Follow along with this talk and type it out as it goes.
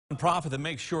Nonprofit that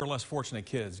makes sure less fortunate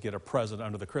kids get a present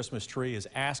under the Christmas tree is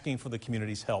asking for the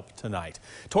community's help tonight.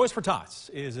 Toys for Tots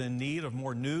is in need of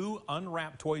more new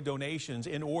unwrapped toy donations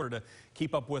in order to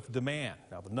keep up with demand.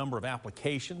 Now, the number of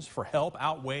applications for help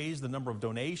outweighs the number of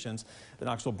donations the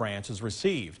Knoxville branch has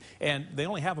received, and they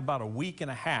only have about a week and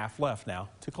a half left now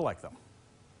to collect them.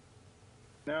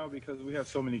 Now, because we have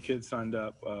so many kids signed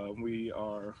up, we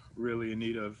are really in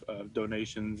need of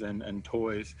donations and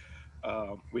toys.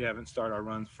 We haven't started our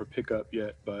runs for pickup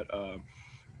yet, but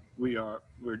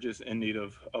we're just in need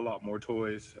of a lot more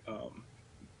toys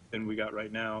than we got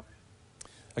right now.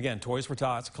 Again, Toys for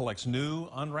Tots collects new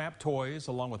unwrapped toys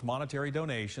along with monetary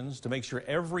donations to make sure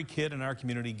every kid in our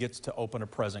community gets to open a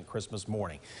present Christmas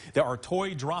morning. There are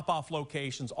toy drop-off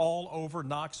locations all over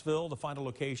Knoxville. To find a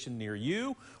location near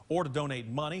you or to donate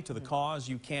money to the cause,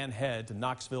 you can head to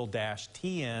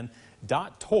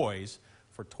knoxville-tn.toys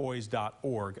for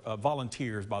toys.org.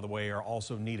 Volunteers, by the way, are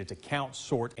also needed to count,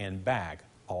 sort, and bag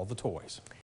all the toys.